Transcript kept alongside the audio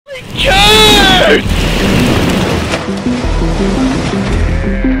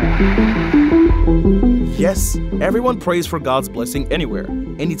Yes, everyone prays for God's blessing anywhere,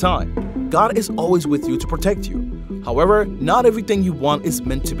 anytime. God is always with you to protect you. However, not everything you want is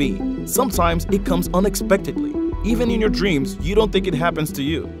meant to be. Sometimes it comes unexpectedly. Even in your dreams, you don't think it happens to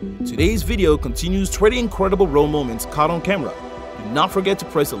you. Today's video continues 20 incredible road moments caught on camera. Do not forget to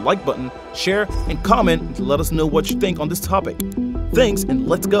press the like button, share, and comment to let us know what you think on this topic. Thanks, and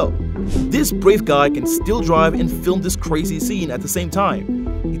let's go. This brave guy can still drive and film this crazy scene at the same time.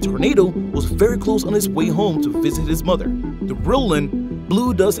 A tornado was very close on his way home to visit his mother. The whirlwind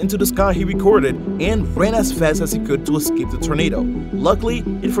blew dust into the sky he recorded and ran as fast as he could to escape the tornado. Luckily,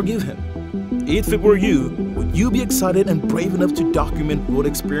 it forgave him. If it were you, would you be excited and brave enough to document road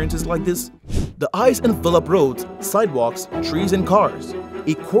experiences like this? The ice enveloped roads, sidewalks, trees, and cars.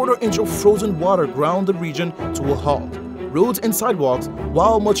 A quarter-inch of frozen water ground the region to a halt. Roads and sidewalks,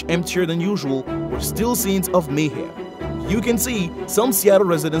 while much emptier than usual, were still scenes of mayhem. You can see some Seattle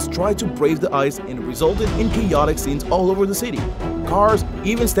residents tried to brave the ice and it resulted in chaotic scenes all over the city. Cars,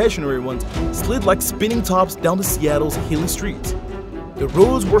 even stationary ones, slid like spinning tops down the Seattle's hilly streets. The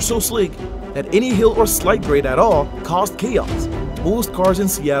roads were so slick that any hill or slight grade at all caused chaos. Most cars in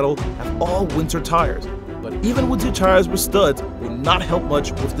Seattle have all winter tires, but even winter tires with studs would not help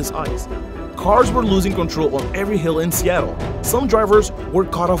much with this ice. Cars were losing control on every hill in Seattle. Some drivers were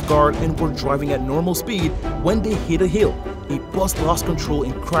caught off guard and were driving at normal speed when they hit a hill. A bus lost control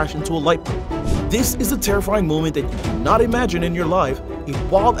and crashed into a light pole. This is a terrifying moment that you cannot imagine in your life. A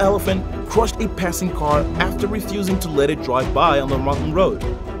wild elephant crushed a passing car after refusing to let it drive by on the mountain road.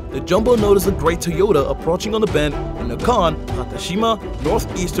 The jumbo noticed a gray Toyota approaching on the bend in Nakhon Rathashima,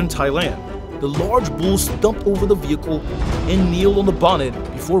 northeastern Thailand. The large bull stumped over the vehicle and kneeled on the bonnet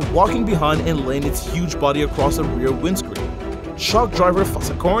before walking behind and laying its huge body across the rear windscreen. Shock driver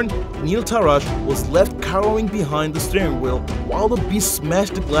Phassakorn Niltarach was left cowering behind the steering wheel while the beast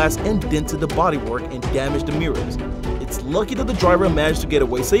smashed the glass and dented the bodywork and damaged the mirrors. It's lucky that the driver managed to get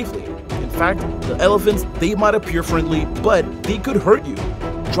away safely. In fact, the elephants, they might appear friendly, but they could hurt you.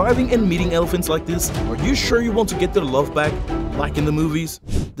 Driving and meeting elephants like this, are you sure you want to get their love back, like in the movies?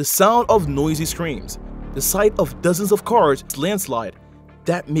 The sound of noisy screams, the sight of dozens of cars landslide,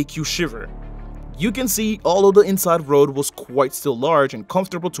 that make you shiver. You can see although the inside road was quite still large and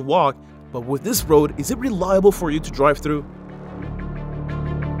comfortable to walk, but with this road, is it reliable for you to drive through?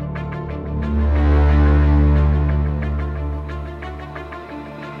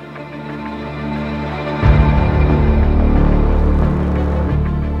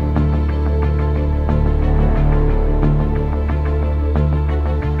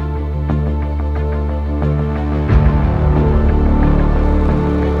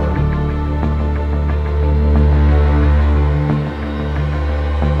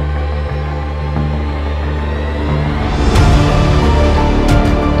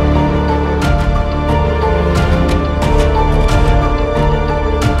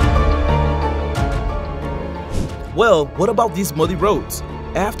 Well, what about these muddy roads?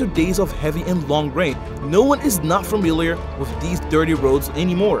 After days of heavy and long rain, no one is not familiar with these dirty roads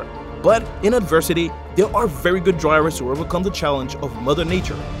anymore. But in adversity, there are very good drivers who overcome the challenge of Mother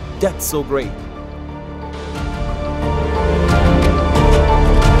Nature. That's so great.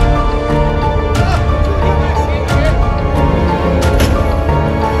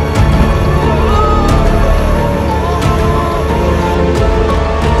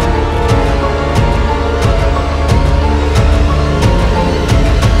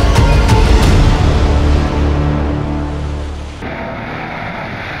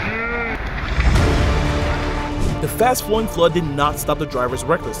 The fast-flowing flood did not stop the driver's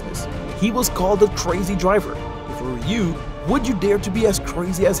recklessness. He was called the crazy driver. If it were you, would you dare to be as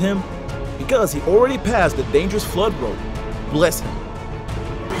crazy as him? Because he already passed the dangerous flood road. Bless him.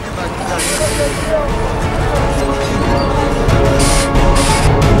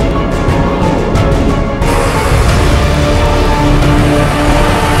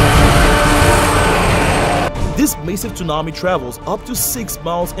 This massive tsunami travels up to 6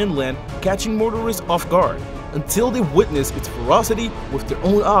 miles inland, catching motorists off guard. Until they witness its ferocity with their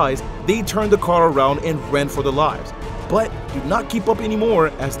own eyes, they turn the car around and ran for their lives. But do not keep up anymore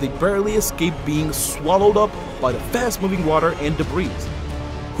as they barely escape being swallowed up by the fast-moving water and debris.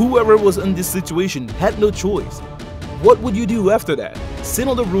 Whoever was in this situation had no choice. What would you do after that? Sit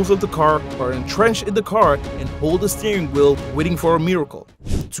on the roof of the car or entrenched in the car and hold the steering wheel waiting for a miracle.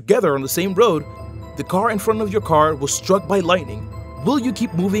 Together on the same road, the car in front of your car was struck by lightning. Will you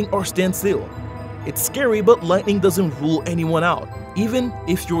keep moving or stand still? It's scary, but lightning doesn't rule anyone out, even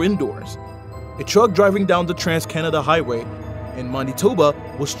if you're indoors. A truck driving down the Trans-Canada Highway in Manitoba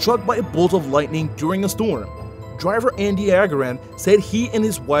was struck by a bolt of lightning during a storm. Driver Andy Agaran said he and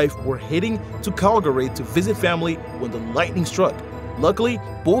his wife were heading to Calgary to visit family when the lightning struck. Luckily,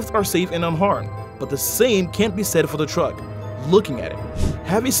 both are safe and unharmed, but the same can't be said for the truck. Looking at it,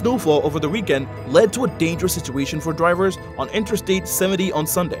 heavy snowfall over the weekend led to a dangerous situation for drivers on Interstate 70 on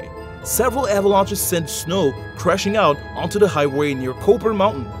Sunday. Several avalanches sent snow crashing out onto the highway near Copper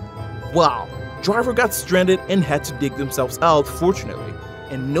Mountain. Wow, driver got stranded and had to dig themselves out, fortunately,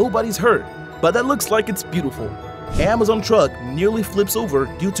 and nobody's hurt, but that looks like it's beautiful. Amazon truck nearly flips over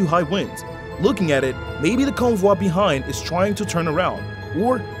due to high winds. Looking at it, maybe the convoy behind is trying to turn around,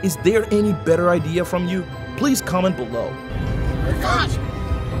 or is there any better idea from you? Please comment below.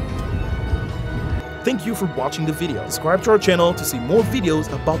 Thank you for watching the video. Subscribe to our channel to see more videos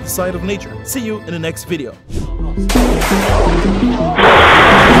about the side of nature. See you in the next video.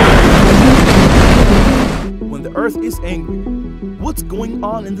 When the earth is angry, what's going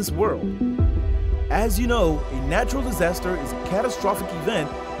on in this world? As you know, a natural disaster is a catastrophic event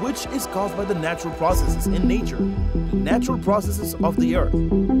which is caused by the natural processes in nature, the natural processes of the earth.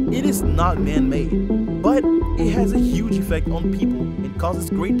 It is not man-made, but it has a huge effect on people and causes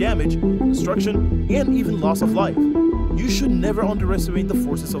great damage, destruction, and even loss of life. You should never underestimate the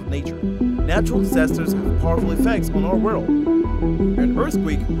forces of nature. Natural disasters have powerful effects on our world. An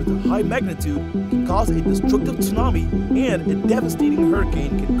earthquake with a high magnitude can cause a destructive tsunami, and a devastating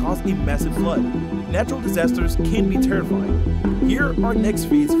hurricane can cause a massive flood. Natural disasters can be terrifying. Here are next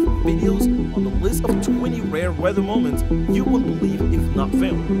feeds for videos on the list of 20 rare weather moments you wouldn't believe if not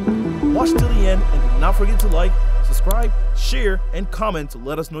filmed. Watch till the end and do not forget to like, subscribe, share, and comment to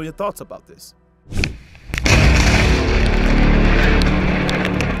let us know your thoughts about this.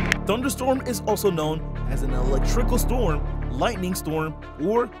 Thunderstorm is also known as an electrical storm, lightning storm,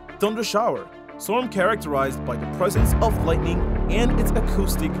 or thunder shower. Storm characterized by the presence of lightning and its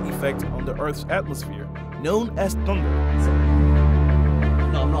acoustic effect on the Earth's atmosphere, known as thunder.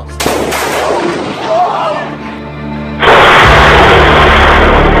 No, I'm not.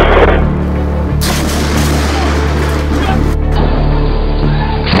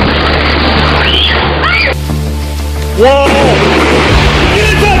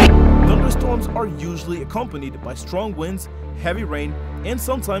 Thunderstorms are usually accompanied by strong winds, heavy rain, and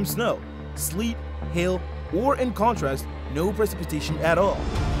sometimes snow, sleet, hail, or in contrast, no precipitation at all.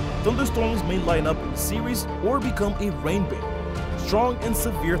 Thunderstorms may line up in a series or become a rain band. Strong and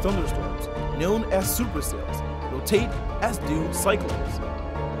severe thunderstorms, known as supercells, rotate as do cyclones.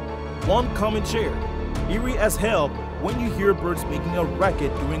 One common share, eerie as hell when you hear birds making a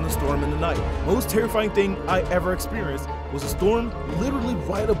racket during a storm in the night. Most terrifying thing I ever experienced was a storm literally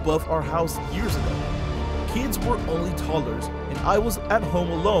right above our house years ago. Kids were only toddlers, and I was at home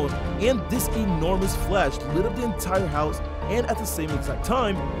alone, and this enormous flash lit up the entire house, and at the same exact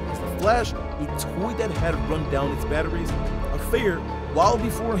time as the flash, a toy that had run down its batteries, a fair, while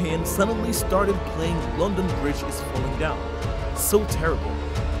beforehand suddenly started playing London Bridge is Falling Down. So terrible.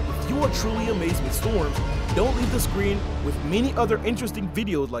 If you are truly amazed with storms, don't leave the screen with many other interesting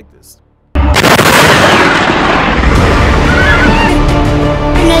videos like this.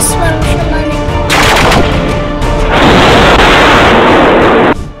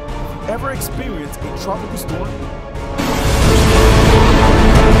 Ever experienced a tropical storm?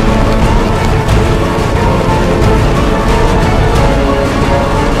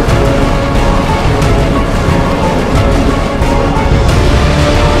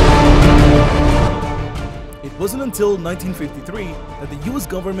 It wasn't until 1953 that the US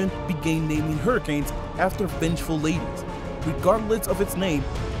government began naming hurricanes after vengeful ladies. Regardless of its name,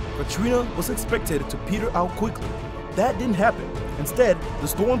 Katrina was expected to peter out quickly. That didn't happen. Instead, the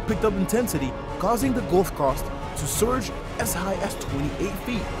storm picked up intensity, causing the Gulf Coast to surge as high as 28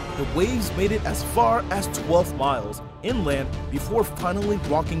 feet. The waves made it as far as 12 miles inland before finally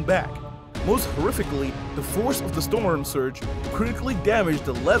rocking back. Most horrifically, the force of the storm surge critically damaged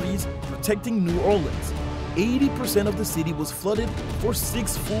the levees protecting New Orleans. 80% of the city was flooded for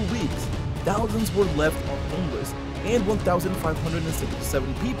 6 full weeks. Thousands were left homeless, and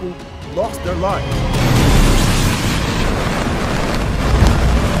 1,577 people lost their lives.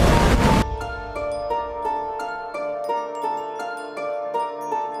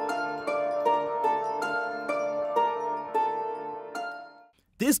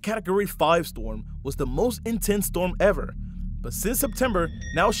 This Category 5 storm was the most intense storm ever, but since September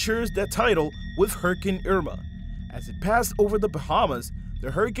now shares that title with Hurricane Irma. As it passed over the Bahamas, the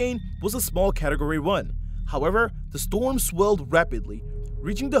hurricane was a small Category 1. However, the storm swelled rapidly,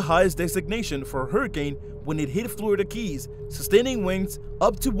 reaching the highest designation for a hurricane when it hit Florida Keys, sustaining winds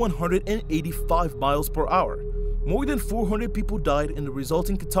up to 185 miles per hour. More than 400 people died in the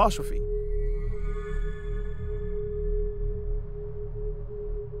resulting catastrophe.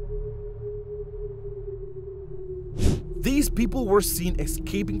 These people were seen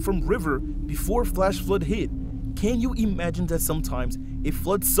escaping from river before flash flood hit. Can you imagine that sometimes it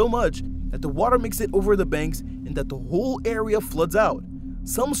floods so much that the water makes it over the banks and that the whole area floods out?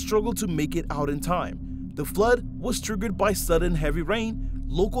 Some struggle to make it out in time. The flood was triggered by sudden heavy rain,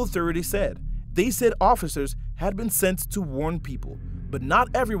 local authorities said. They said officers had been sent to warn people, but not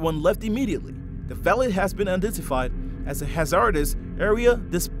everyone left immediately. The valley has been identified as a hazardous area.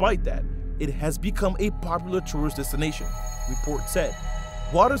 Despite that, it has become a popular tourist destination, report said.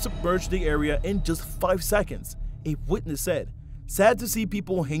 Water submerged the area in just 5 seconds, a witness said. Sad to see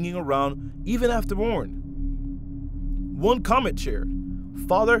people hanging around even after warned. One comment shared,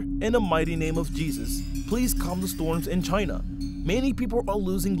 "Father, in the mighty name of Jesus, please calm the storms in China. Many people are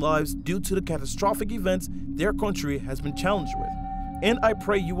losing lives due to the catastrophic events their country has been challenged with. And I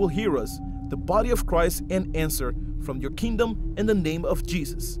pray you will hear us, the body of Christ, and answer from your kingdom in the name of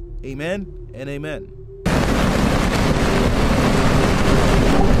Jesus. Amen and amen."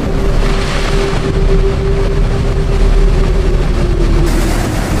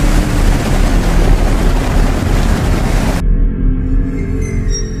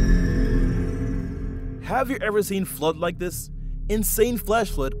 Have you ever seen flood like this? Insane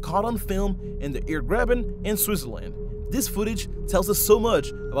flash flood caught on film in the Irrgraben in Switzerland. This footage tells us so much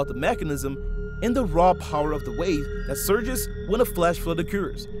about the mechanism and the raw power of the wave that surges when a flash flood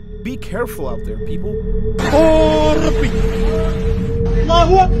occurs. Be careful out there, people. Oh, Rabbi!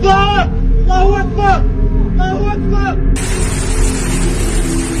 Allahu Akbar! Allahu Akbar! Allahu Akbar!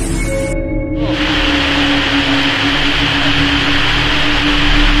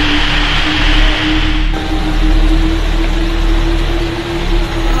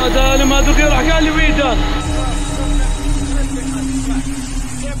 هذا انا ما ذكر راح قال لي ويدك.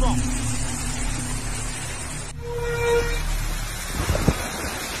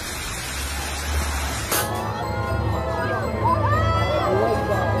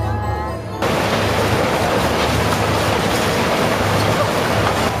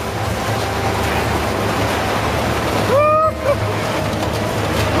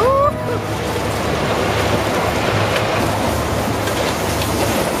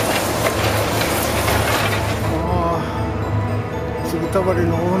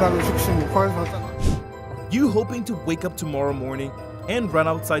 You hoping to wake up tomorrow morning and run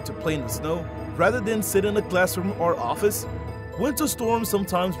outside to play in the snow rather than sit in a classroom or office? Winter storms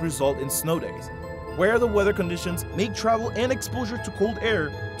sometimes result in snow days, where the weather conditions make travel and exposure to cold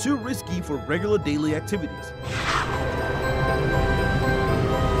air too risky for regular daily activities.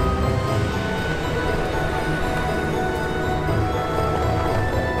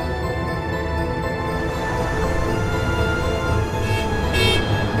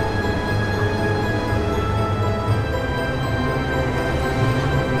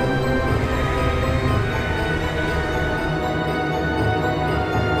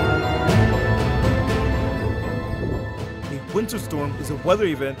 Winter storm is a weather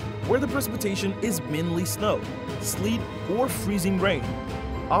event where the precipitation is mainly snow, sleet, or freezing rain,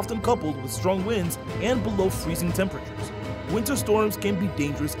 often coupled with strong winds and below freezing temperatures. Winter storms can be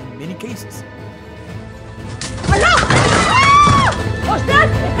dangerous in many cases.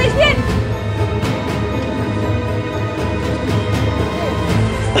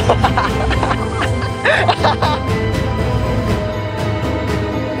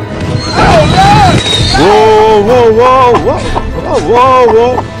 Whoa, whoa, whoa, whoa, whoa, whoa,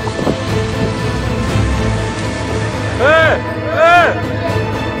 whoa. Hey, hey.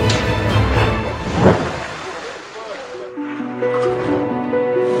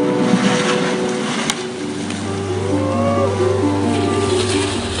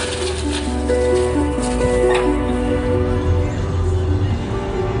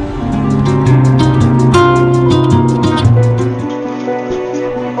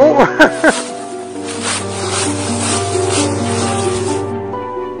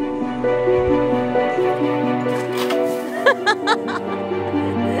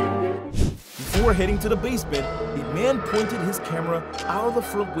 Before heading to the basement, a man pointed his camera out of the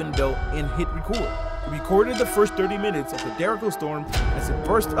front window and hit record. He recorded the first 30 minutes of the Derico storm as it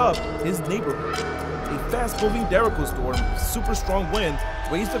burst up his neighborhood. A fast-moving Derico storm with super strong winds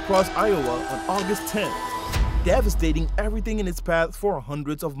raced across Iowa on August 10th, devastating everything in its path for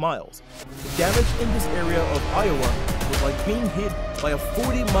hundreds of miles. The damage in this area of Iowa was like being hit by a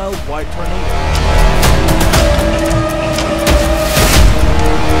 40-mile wide tornado.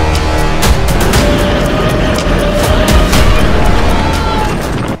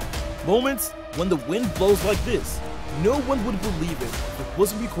 moments when the wind blows like this, no one would believe it if it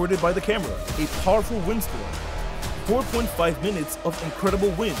wasn't recorded by the camera. A powerful windstorm. 4.5 minutes of incredible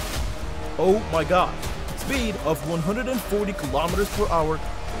wind. Oh my god. Speed of 140 kilometers per hour,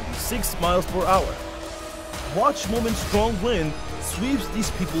 96 miles per hour. Watch moment strong wind sweeps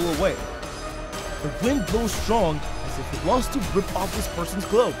these people away. The wind blows strong as if it wants to rip off this person's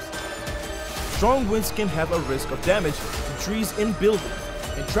clothes. Strong winds can have a risk of damage to trees and buildings,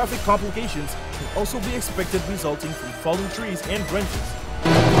 and traffic complications can also be expected resulting from falling trees and branches.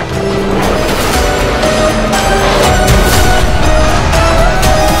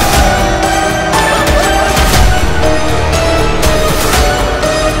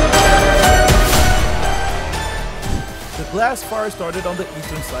 The blast fire started on the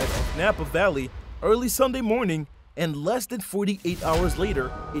eastern side of Napa Valley early Sunday morning, and less than 48 hours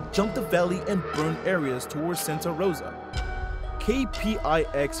later, it jumped the valley and burned areas towards Santa Rosa.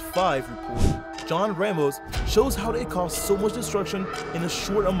 KPIX-5 report John Ramos shows how it caused so much destruction in a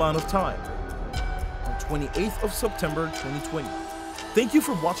short amount of time. On 28th of September 2020. Thank you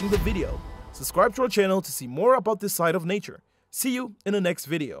for watching the video. Subscribe to our channel to see more about this side of nature. See you in the next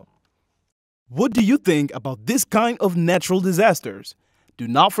video. What do you think about this kind of natural disasters? Do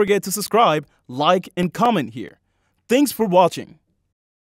not forget to subscribe, like, and comment here. Thanks for watching.